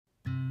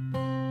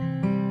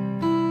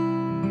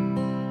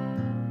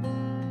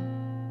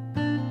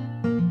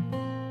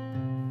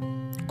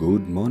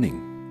Good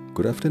morning,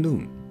 good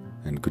afternoon,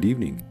 and good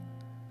evening.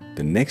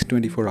 The next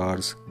 24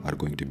 hours are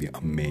going to be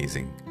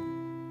amazing.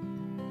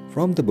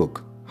 From the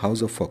book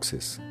House of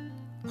Foxes,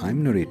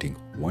 I'm narrating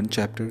one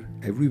chapter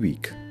every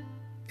week.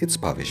 It's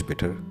Bhavesh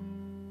Bitter.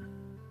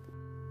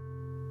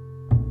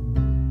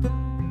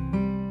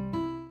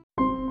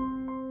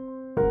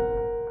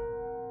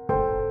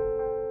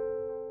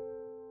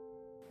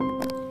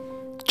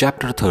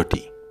 Chapter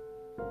 30.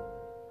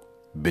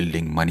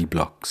 Building Money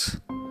Blocks.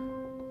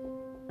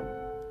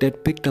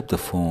 Ted picked up the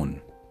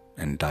phone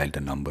and dialed a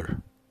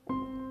number.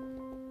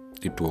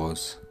 It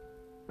was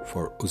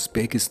for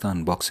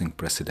Uzbekistan boxing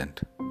president,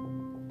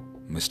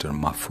 Mr.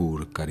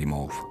 Mahfour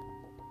Karimov.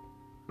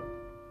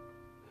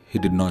 He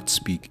did not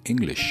speak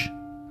English.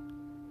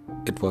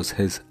 It was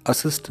his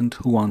assistant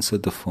who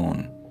answered the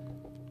phone.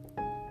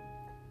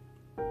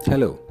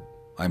 Hello,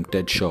 I'm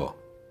Ted Shaw,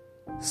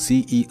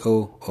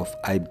 CEO of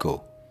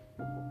IBGO.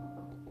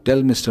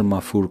 Tell Mr.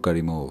 Mahfour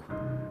Karimov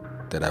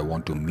that I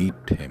want to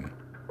meet him.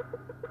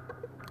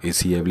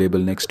 Is he available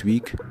next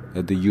week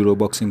at the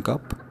Euroboxing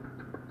Cup?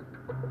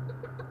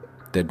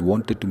 Ted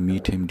wanted to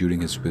meet him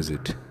during his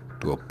visit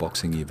to a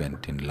boxing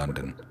event in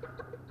London.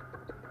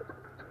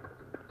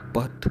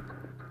 But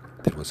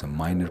there was a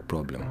minor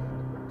problem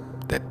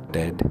that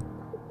Ted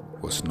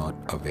was not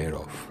aware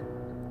of.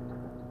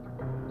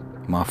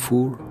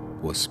 Mahfour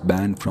was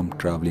banned from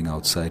traveling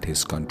outside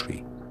his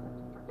country.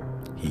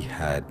 He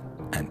had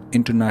an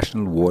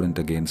international warrant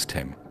against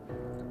him,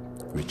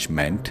 which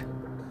meant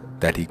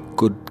that he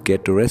could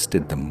get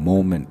arrested the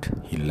moment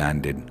he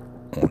landed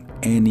on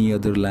any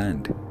other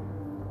land.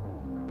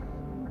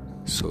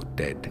 So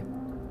Ted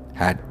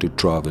had to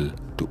travel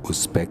to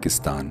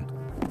Uzbekistan.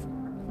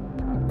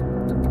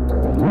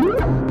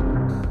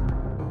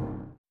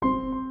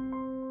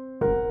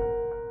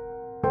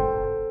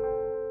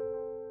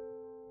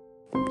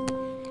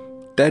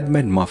 Ted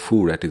met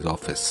Mahfour at his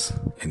office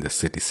in the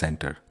city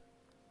center.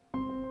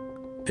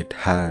 It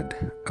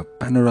had a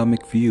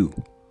panoramic view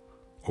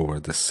over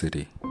the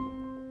city.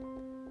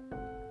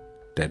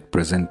 Ted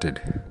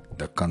presented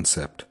the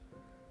concept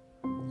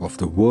of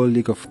the World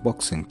League of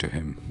Boxing to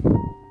him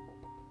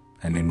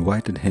and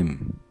invited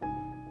him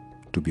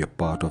to be a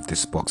part of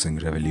this boxing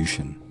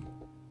revolution.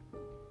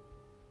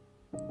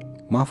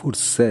 Mahfour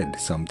said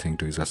something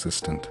to his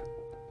assistant,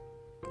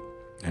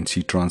 and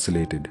she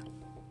translated.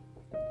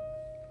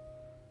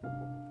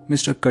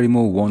 Mr.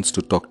 Karimov wants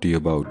to talk to you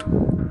about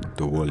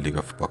the World League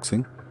of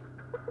Boxing,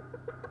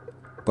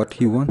 but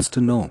he wants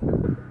to know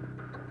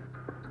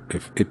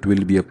if it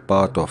will be a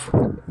part of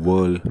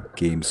World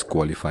Games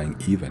qualifying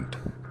event.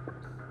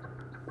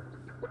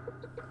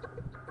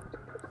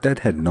 Ted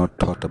had not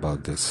thought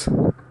about this.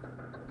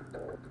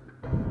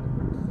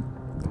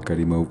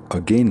 Karimov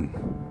again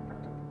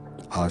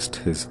asked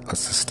his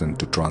assistant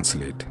to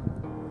translate.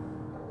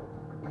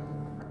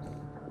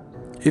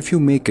 If you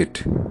make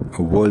it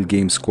a World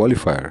Games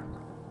qualifier,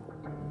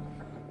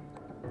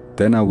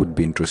 then I would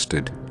be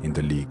interested in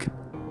the league.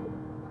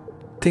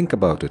 Think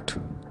about it.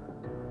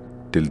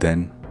 Till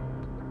then,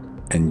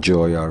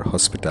 enjoy our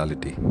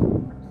hospitality.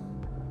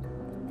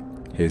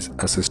 His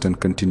assistant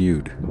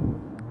continued.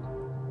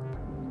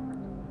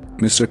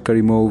 Mr.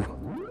 Karimov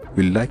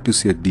will like to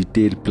see a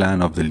detailed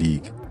plan of the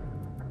league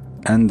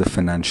and the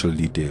financial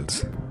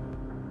details.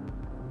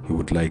 He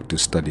would like to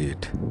study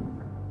it.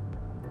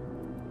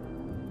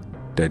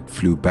 Ted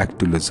flew back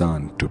to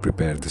Lausanne to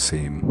prepare the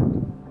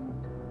same.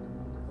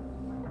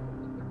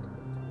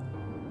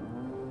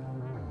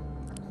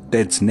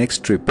 Ted's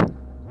next trip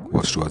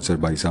was to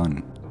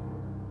Azerbaijan.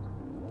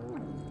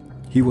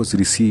 He was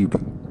received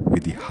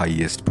with the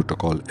highest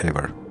protocol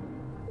ever.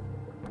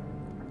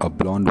 A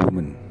blonde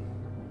woman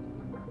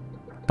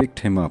picked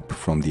him up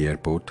from the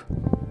airport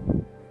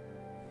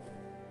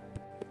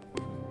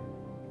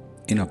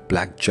in a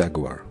black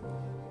Jaguar.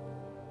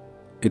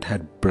 It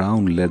had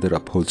brown leather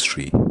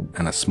upholstery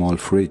and a small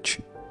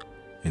fridge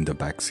in the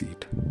back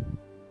seat,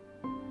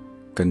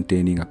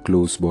 containing a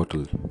closed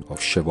bottle of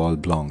Cheval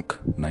Blanc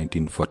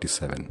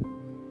 1947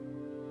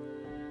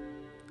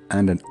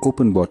 and an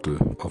open bottle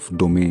of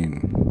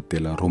Domaine de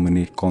la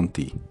Romanée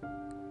Conti.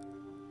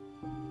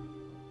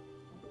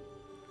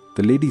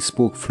 The lady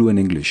spoke fluent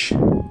English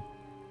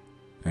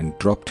and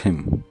dropped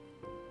him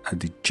at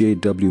the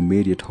JW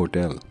Marriott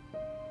Hotel.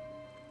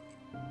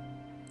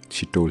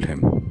 She told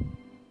him,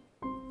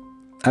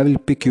 I will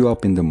pick you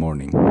up in the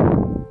morning.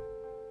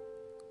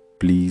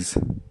 Please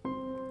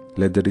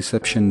let the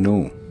reception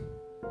know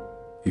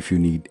if you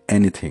need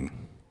anything.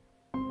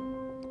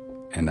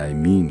 And I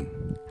mean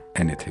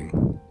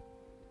anything.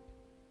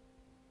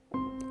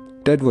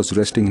 Ted was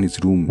resting in his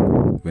room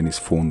when his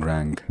phone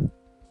rang.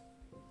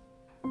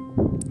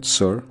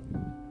 Sir,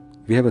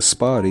 we have a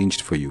spa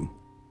arranged for you.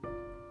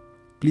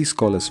 Please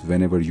call us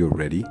whenever you're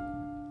ready,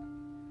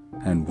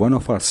 and one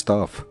of our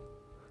staff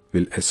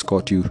will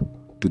escort you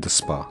to the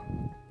spa,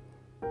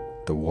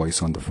 the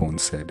voice on the phone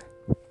said.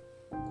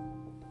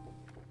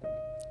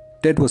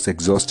 Ted was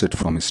exhausted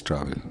from his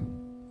travel,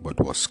 but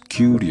was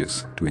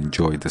curious to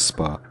enjoy the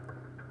spa.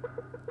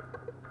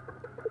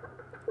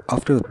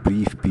 After a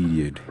brief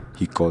period,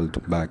 he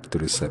called back the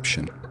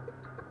reception.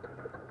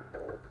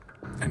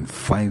 And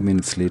 5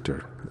 minutes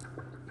later,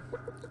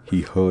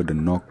 he heard a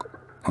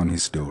knock on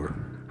his door.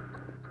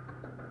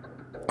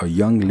 A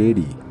young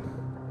lady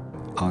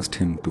asked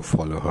him to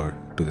follow her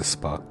to the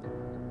spa.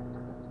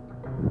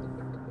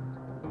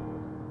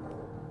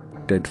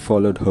 Ted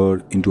followed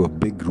her into a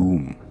big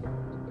room.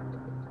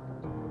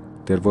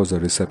 There was a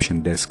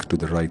reception desk to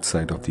the right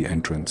side of the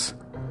entrance.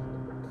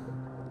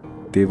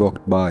 They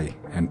walked by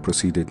and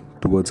proceeded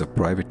towards a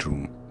private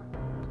room.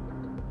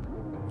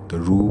 The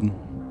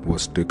room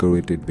was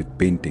decorated with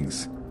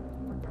paintings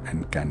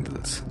and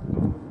candles.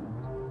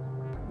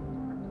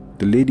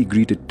 The lady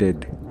greeted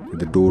Ted at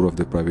the door of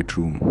the private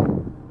room,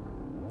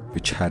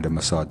 which had a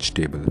massage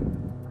table,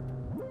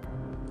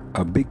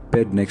 a big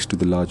bed next to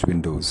the large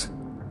windows,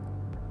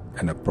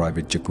 and a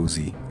private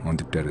jacuzzi on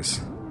the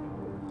terrace.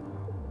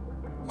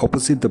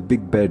 Opposite the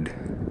big bed,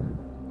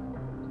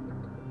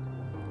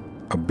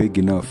 a big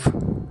enough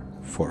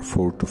for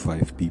 4 to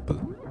 5 people.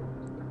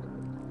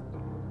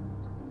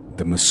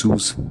 The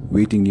masseuse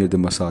waiting near the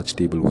massage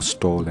table was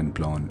tall and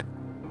blonde,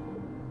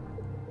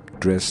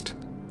 dressed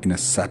in a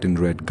satin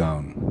red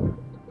gown.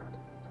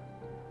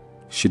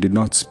 She did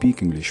not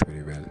speak English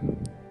very well.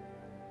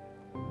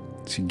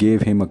 She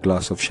gave him a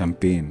glass of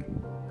champagne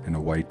and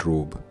a white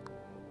robe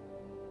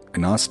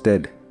and asked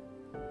Ted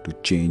to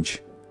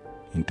change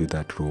into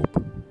that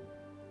robe.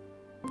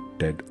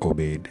 Ted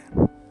obeyed.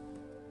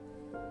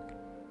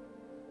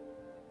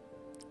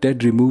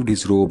 Ted removed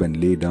his robe and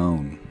lay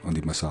down on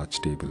the massage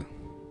table.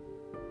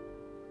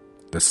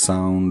 The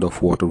sound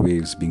of water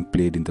waves being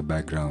played in the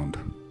background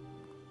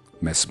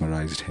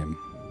mesmerized him.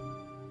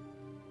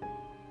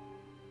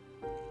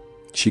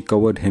 She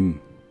covered him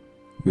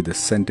with a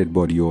scented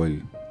body oil,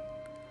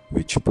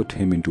 which put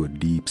him into a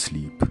deep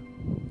sleep.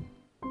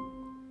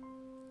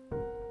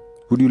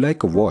 "Would you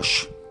like a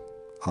wash?"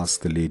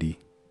 asked the lady.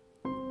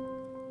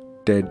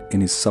 Ted, in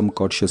his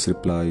subconscious,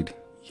 replied,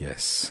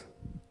 "Yes."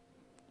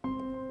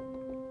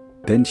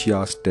 Then she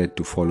asked Ted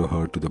to follow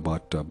her to the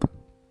bathtub.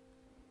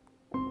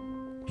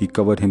 He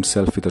covered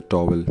himself with a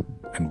towel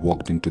and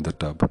walked into the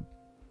tub.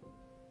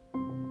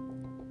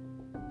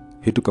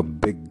 He took a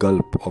big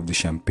gulp of the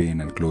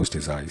champagne and closed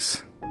his eyes.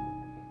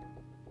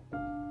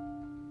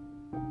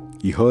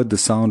 He heard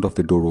the sound of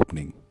the door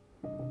opening,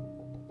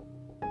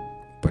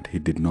 but he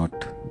did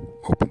not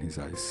open his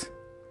eyes.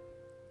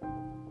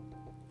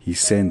 He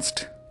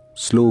sensed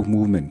slow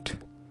movement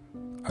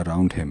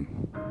around him.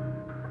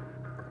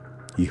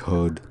 He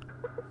heard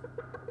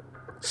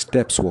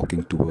steps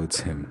walking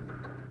towards him,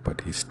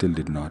 but he still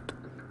did not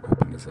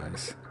open his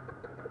eyes.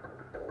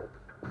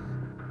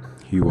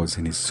 He was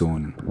in his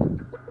zone,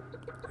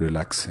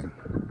 relaxing,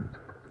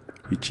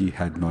 which he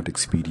had not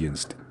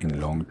experienced in a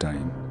long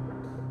time.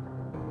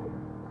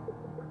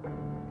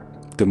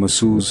 The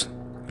masseuse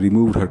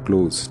removed her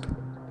clothes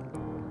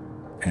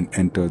and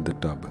entered the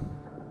tub.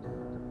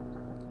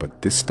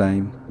 But this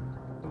time,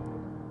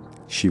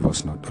 she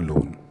was not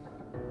alone.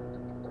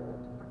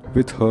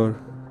 With her,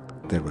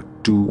 there were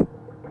 2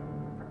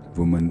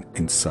 women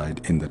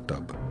inside in the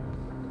tub.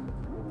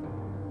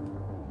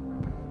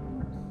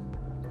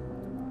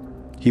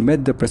 He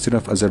met the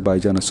president of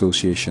Azerbaijan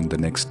Association the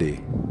next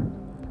day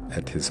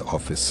at his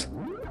office.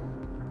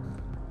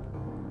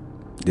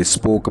 They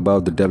spoke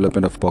about the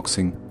development of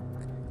boxing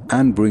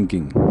and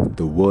bringing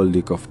the World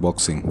League of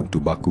Boxing to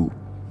Baku.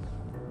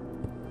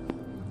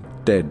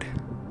 Ted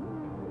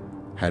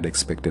had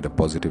expected a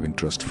positive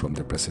interest from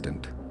the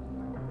president.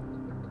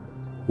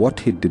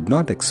 What he did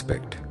not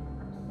expect,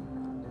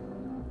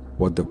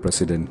 what the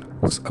president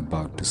was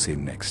about to say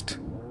next.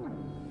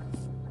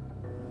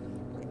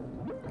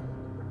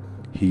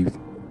 He,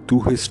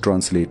 through his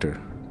translator,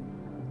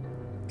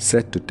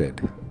 said to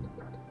Ted,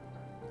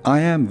 "I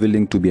am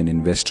willing to be an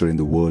investor in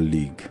the World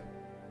League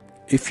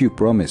if you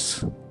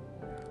promise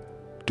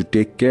to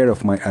take care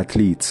of my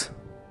athletes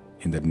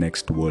in the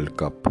next World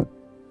Cup.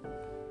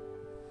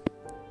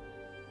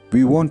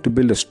 We want to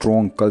build a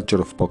strong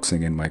culture of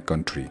boxing in my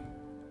country.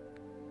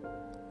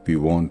 We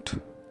want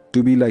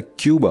to be like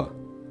Cuba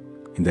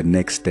in the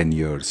next 10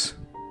 years.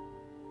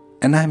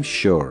 And I'm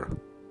sure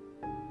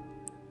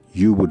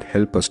you would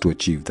help us to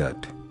achieve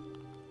that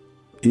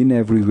in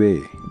every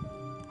way.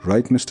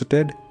 Right, Mr.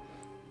 Ted?"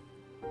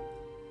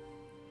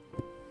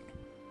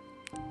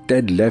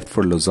 Ted left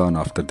for Lausanne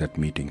after that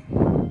meeting.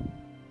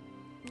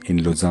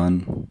 In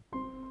Lausanne,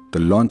 the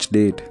launch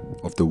date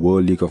of the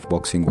World League of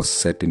Boxing was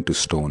set into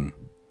stone.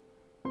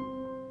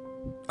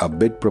 A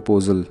bid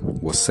proposal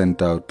was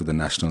sent out to the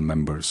national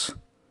members.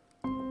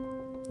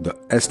 The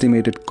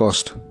estimated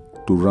cost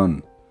to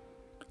run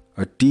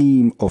a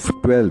team of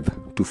 12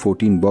 to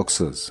 14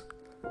 boxers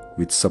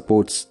with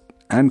supports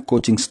and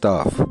coaching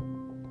staff,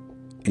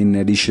 in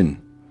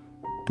addition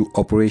to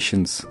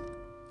operations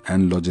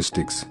and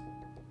logistics,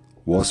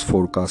 was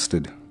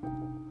forecasted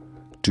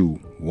to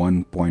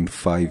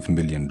 $1.5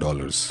 million.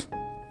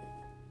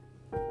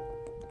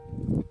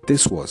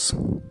 This was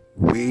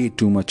way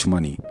too much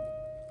money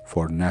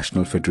for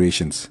national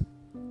federations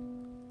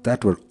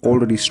that were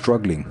already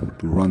struggling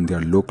to run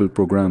their local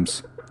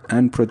programs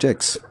and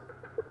projects.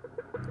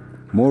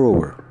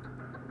 Moreover,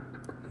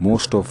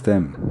 most of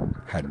them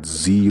had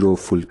zero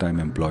full-time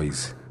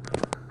employees.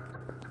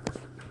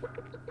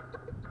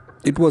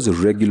 It was a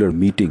regular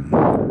meeting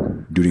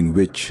during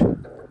which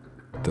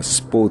the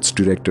sports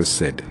director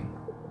said,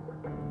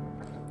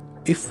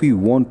 "If we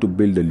want to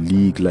build a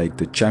league like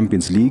the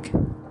Champions League,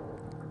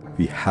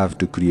 we have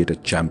to create a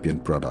champion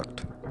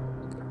product.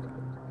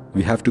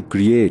 We have to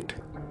create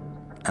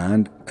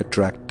and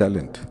attract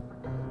talent.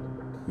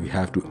 We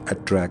have to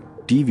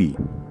attract TV.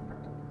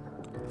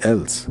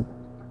 Else,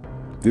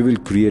 we will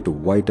create a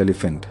white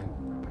elephant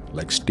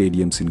like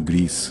stadiums in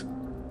Greece."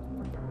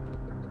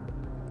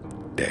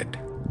 Ted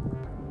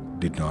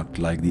did not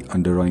like the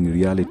underlying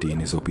reality in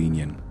his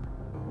opinion,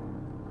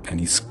 and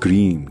he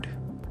screamed,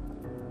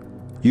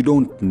 "You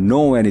don't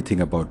know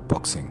anything about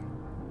boxing.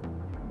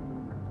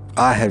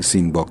 I have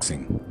seen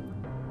boxing."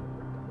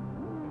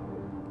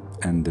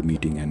 And the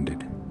meeting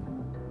ended.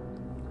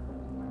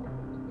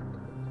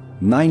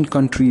 9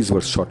 countries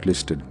were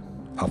shortlisted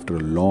after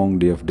a long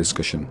day of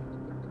discussion.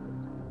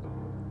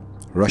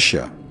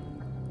 Russia,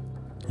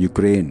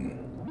 Ukraine,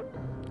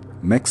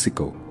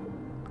 Mexico,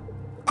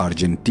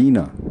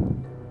 Argentina,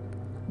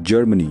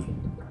 Germany,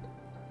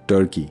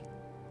 Turkey,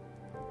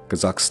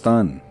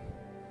 Kazakhstan,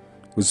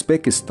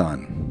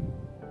 Uzbekistan,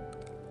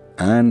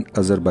 and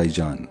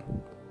Azerbaijan.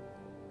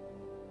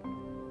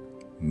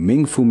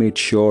 Ming Fu made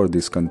sure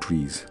these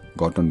countries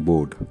got on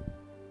board,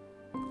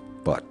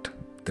 but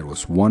there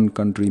was one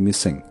country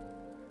missing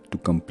to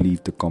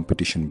complete the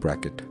competition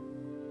bracket.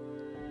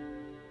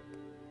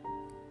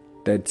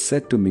 Ted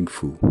said to Ming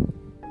Fu,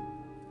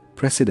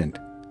 "President,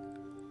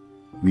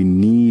 we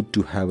need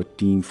to have a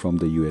team from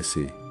the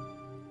USA.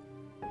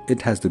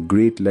 It has the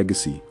great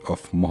legacy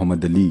of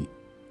Muhammad Ali,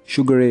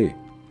 Sugar Ray,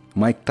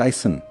 Mike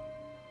Tyson,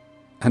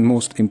 and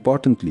most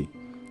importantly,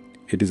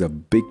 it is a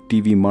big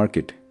TV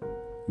market.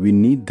 We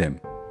need them."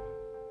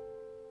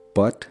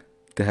 But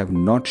they have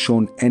not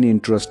shown any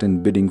interest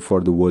in bidding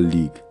for the World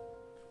League.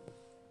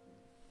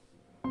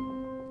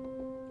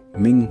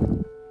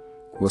 Ming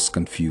was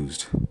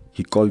confused.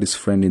 He called his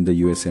friend in the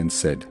USA and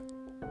said,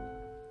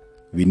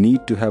 "We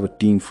need to have a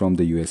team from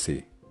the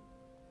USA.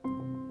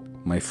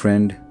 My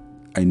friend,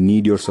 I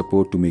need your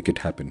support to make it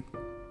happen."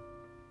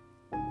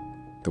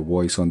 The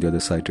voice on the other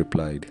side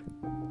replied,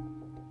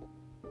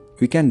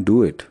 "We can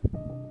do it,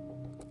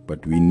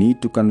 but we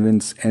need to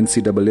convince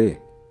NCAA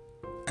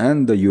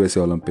and the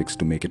USA Olympics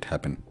to make it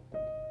happen."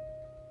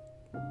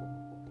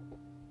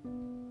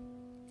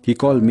 He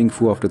called Ming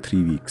Fu after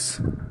 3 weeks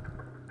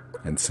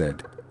and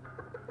said,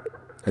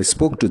 "I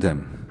spoke to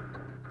them.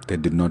 They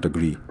did not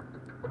agree.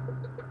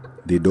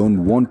 They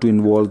don't want to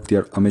involve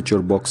their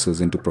amateur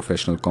boxers into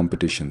professional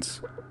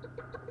competitions.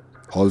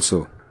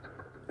 Also,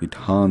 it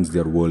harms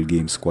their World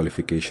Games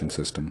qualification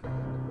system."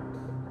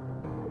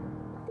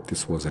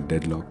 This was a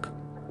deadlock.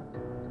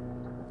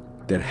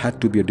 There had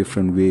to be a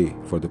different way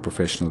for the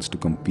professionals to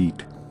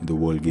compete in the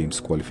World Games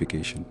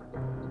qualification.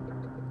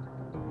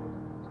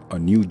 A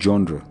new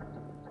genre,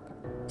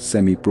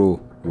 semi-pro,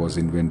 was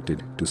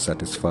invented to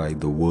satisfy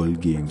the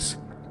World Games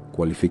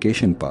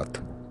qualification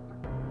path.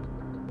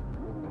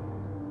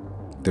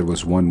 There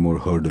was one more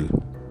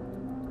hurdle.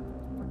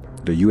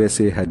 The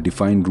USA had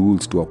defined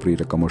rules to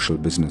operate a commercial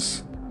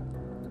business.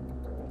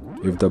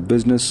 If the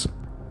business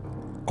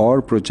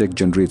or project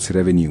generates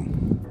revenue,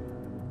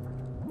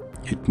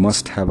 it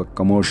must have a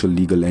commercial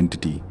legal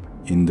entity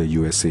in the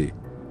USA.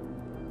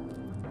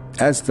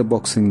 As the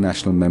boxing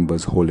national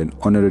members hold an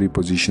honorary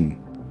position,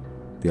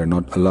 they are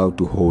not allowed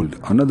to hold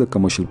another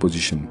commercial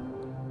position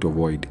to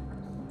avoid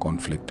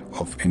conflict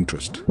of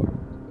interest.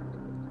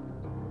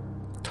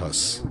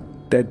 Thus,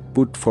 Ted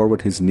put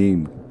forward his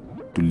name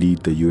to lead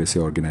the USA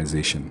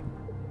organization.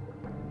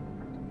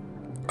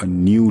 A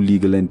new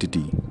legal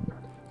entity,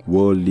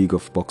 World League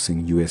of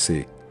Boxing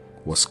USA,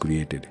 was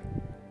created.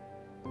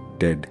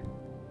 Ted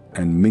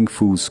and Ming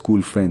Fu's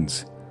school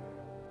friends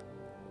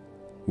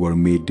were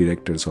made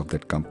directors of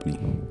that company.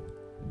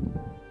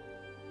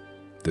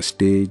 The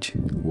stage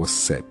was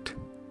set,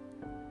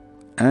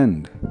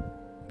 and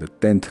the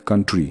 10th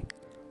country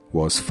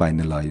was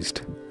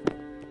finalized.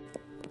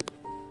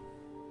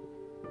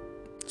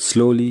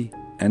 Slowly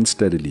and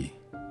steadily,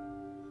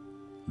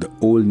 the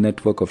old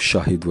network of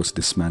Shahid was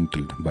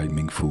dismantled by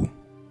Ming Fu.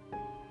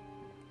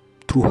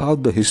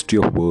 Throughout the history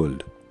of the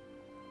world,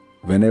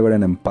 whenever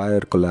an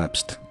empire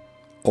collapsed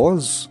or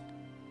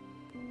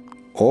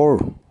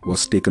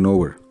was taken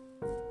over,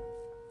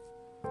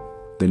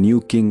 the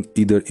new king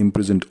either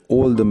imprisoned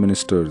all the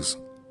ministers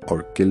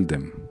or killed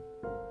them.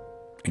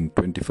 In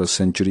 21st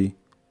century,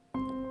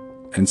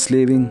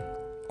 enslaving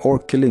or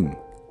killing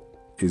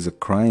is a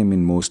crime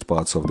in most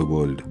parts of the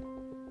world.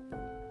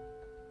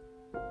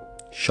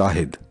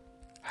 Shahid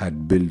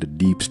had built a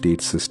deep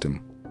state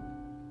system,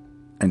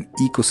 an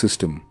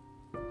ecosystem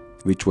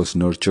which was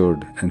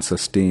nurtured and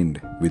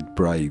sustained with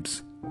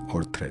bribes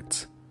or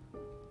threats.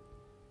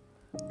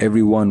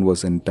 Everyone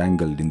was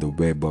entangled in the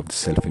web of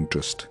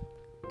self-interest.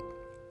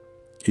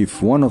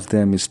 If one of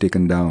them is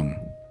taken down,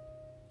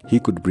 he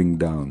could bring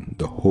down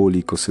the whole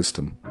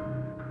ecosystem.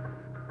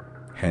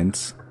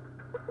 Hence,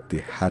 they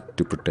had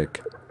to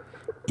protect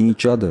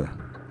each other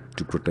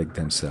to protect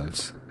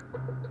themselves.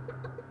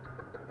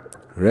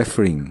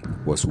 Refereeing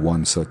was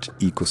one such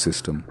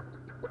ecosystem.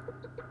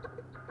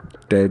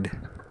 Ted,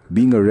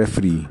 being a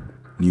referee,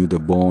 knew the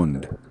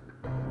bond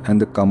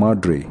and the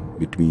camaraderie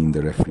between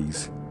the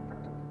referees.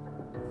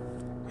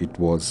 It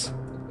was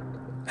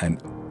an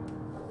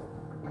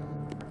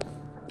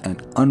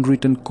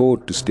unwritten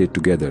code to stay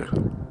together,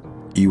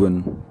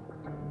 even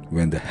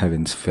when the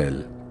heavens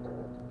fell.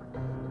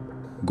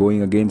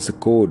 Going against the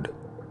code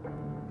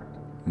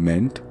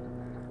meant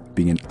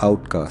being an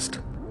outcast,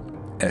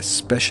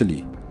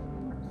 especially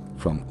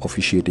from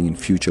officiating in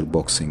future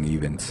boxing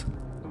events.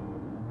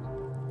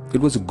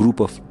 It was a group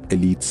of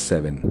Elite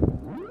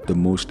 7, the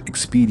most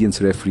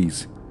experienced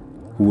referees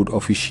who would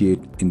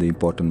officiate in the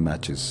important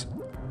matches.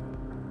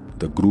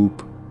 The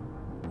group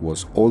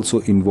was also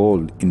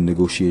involved in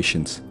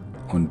negotiations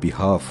on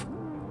behalf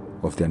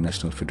of their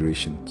national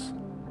federations,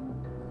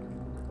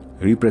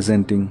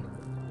 representing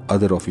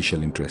other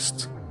official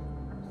interests.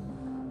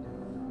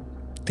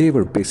 They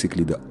were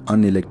basically the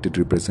unelected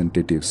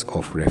representatives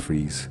of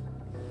referees.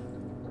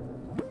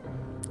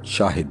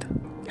 Shahid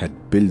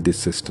had built this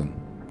system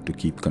to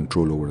keep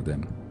control over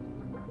them.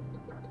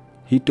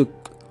 He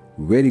took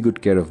very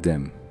good care of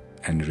them,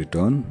 and in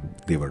return,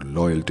 they were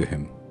loyal to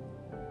him.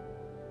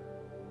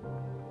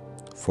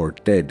 For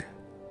Ted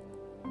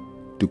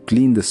to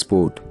clean the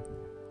sport,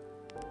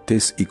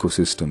 this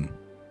ecosystem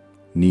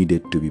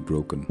needed to be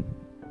broken.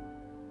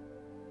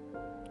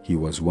 He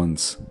was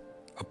once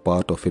a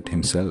part of it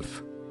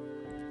himself.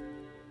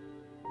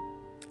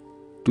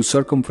 To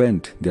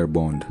circumvent their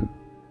bond,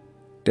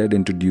 Ted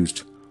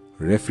introduced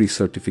referee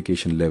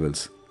certification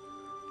levels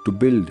to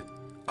build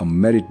a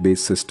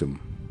merit-based system.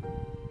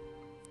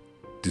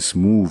 This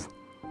move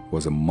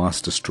was a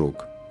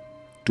masterstroke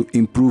to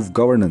improve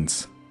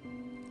governance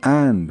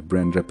and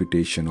brand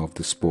reputation of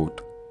the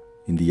sport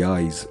in the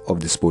eyes of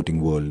the sporting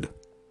world.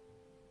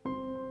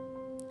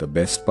 The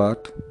best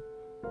part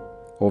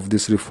of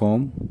this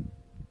reform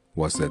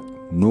was that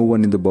no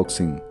one in the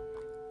boxing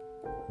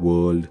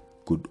world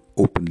could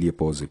openly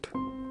oppose it.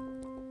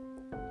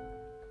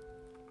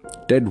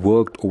 Ted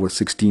worked over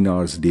 16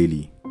 hours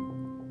daily,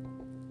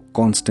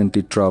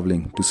 constantly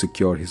traveling to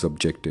secure his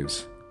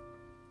objectives.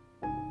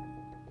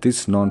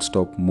 This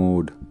non-stop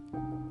mode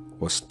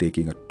was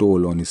taking a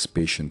toll on his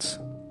patience.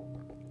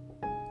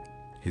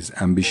 His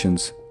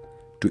ambitions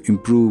to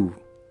improve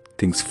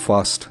things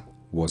fast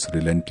was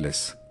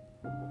relentless.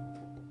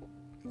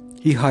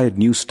 He hired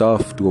new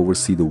staff to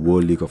oversee the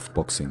World League of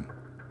Boxing,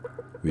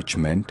 which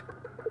meant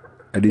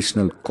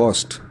additional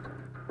cost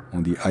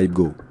on the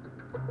IBGO,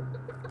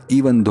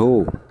 even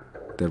though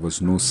there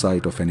was no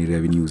sight of any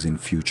revenues in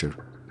future.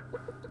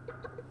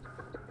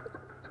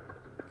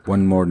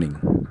 One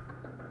morning,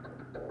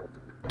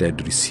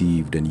 Ted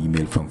received an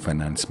email from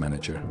finance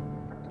manager.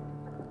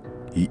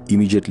 He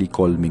immediately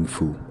called Ming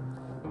Fu.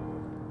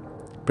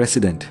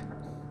 "President,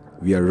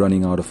 we are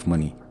running out of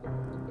money.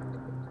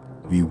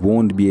 We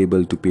won't be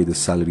able to pay the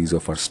salaries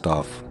of our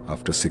staff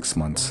after 6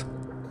 months.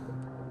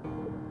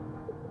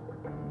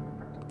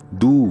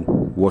 Do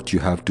what you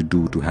have to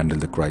do to handle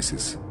the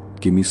crisis.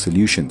 Give me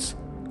solutions."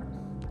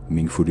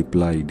 Ming Fu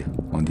replied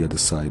on the other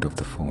side of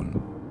the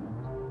phone.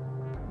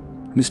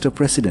 "Mr.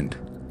 President,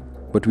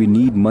 but we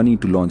need money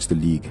to launch the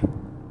league."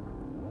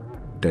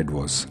 Ted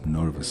was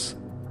nervous.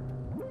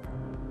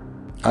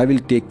 "I will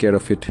take care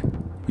of it.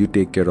 You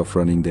take care of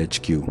running the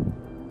HQ."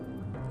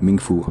 Ming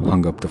Fu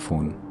hung up the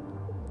phone.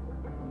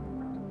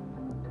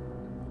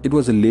 It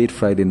was a late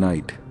Friday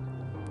night.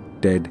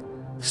 Ted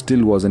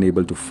still wasn't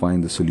able to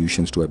find the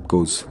solutions to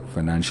IBGO's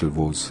financial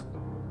woes.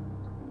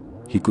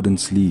 He couldn't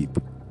sleep,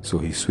 so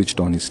he switched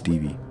on his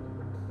TV.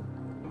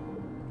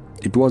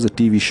 It was a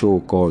TV show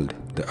called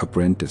The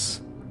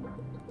Apprentice.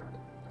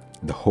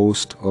 The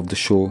host of the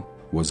show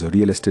was a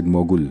real estate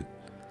mogul,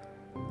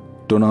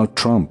 Donald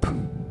Trump,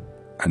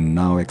 and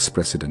now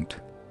ex-president.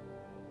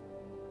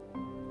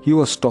 He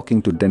was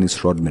talking to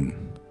Dennis Rodman,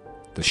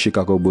 the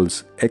Chicago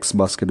Bulls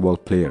ex-basketball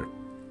player.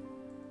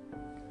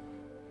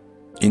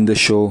 In the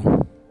show,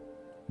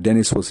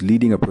 Dennis was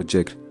leading a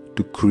project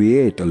to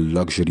create a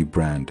luxury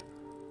brand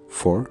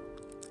for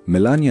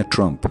Melania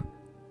Trump,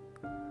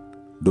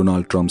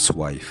 Donald Trump's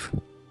wife.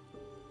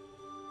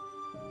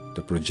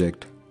 The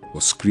project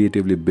was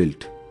creatively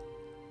built,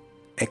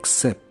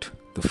 except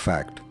the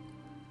fact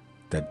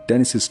that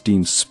Dennis's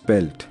team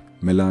spelled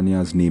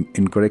Melania's name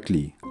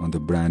incorrectly on the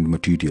brand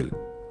material.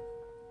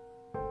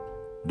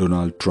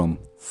 Donald Trump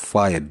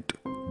fired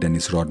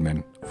Dennis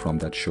Rodman from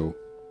that show.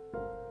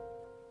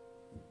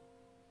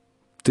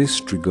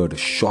 This triggered a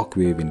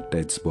shockwave in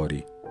Ted's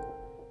body.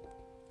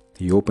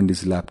 He opened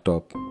his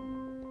laptop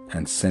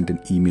and sent an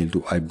email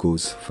to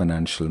IBGO's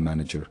financial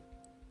manager.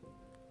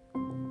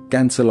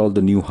 "Cancel all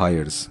the new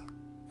hires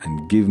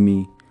and give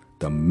me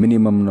the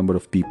minimum number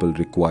of people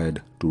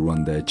required to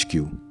run the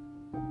HQ.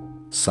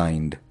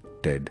 Signed,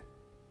 Ted."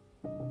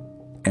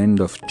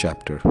 End of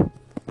chapter.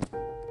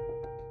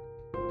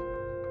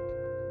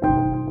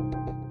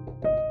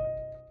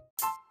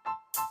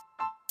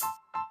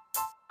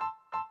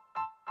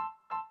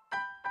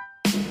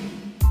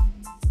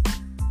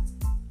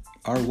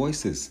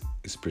 Voices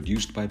is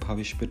produced by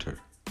Bhavish Pitter.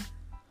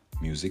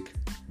 Music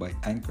by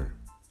Anchor.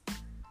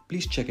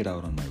 Please check it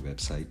out on my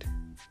website,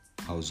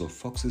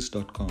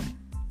 houseoffoxes.com,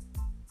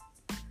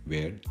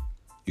 where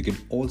you can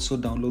also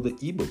download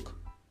the ebook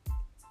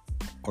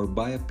or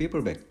buy a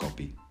paperback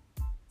copy.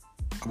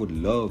 I would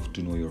love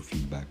to know your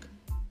feedback.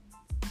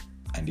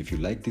 And if you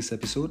like this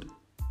episode,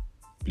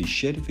 please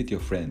share it with your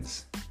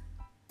friends.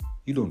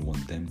 You don't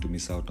want them to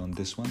miss out on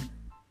this one.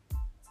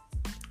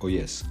 Oh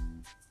yes,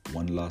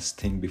 one last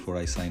thing before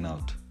I sign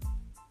out.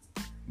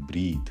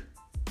 Breathe.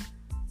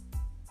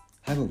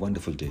 Have a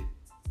wonderful day.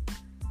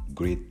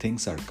 Great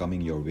things are coming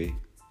your way.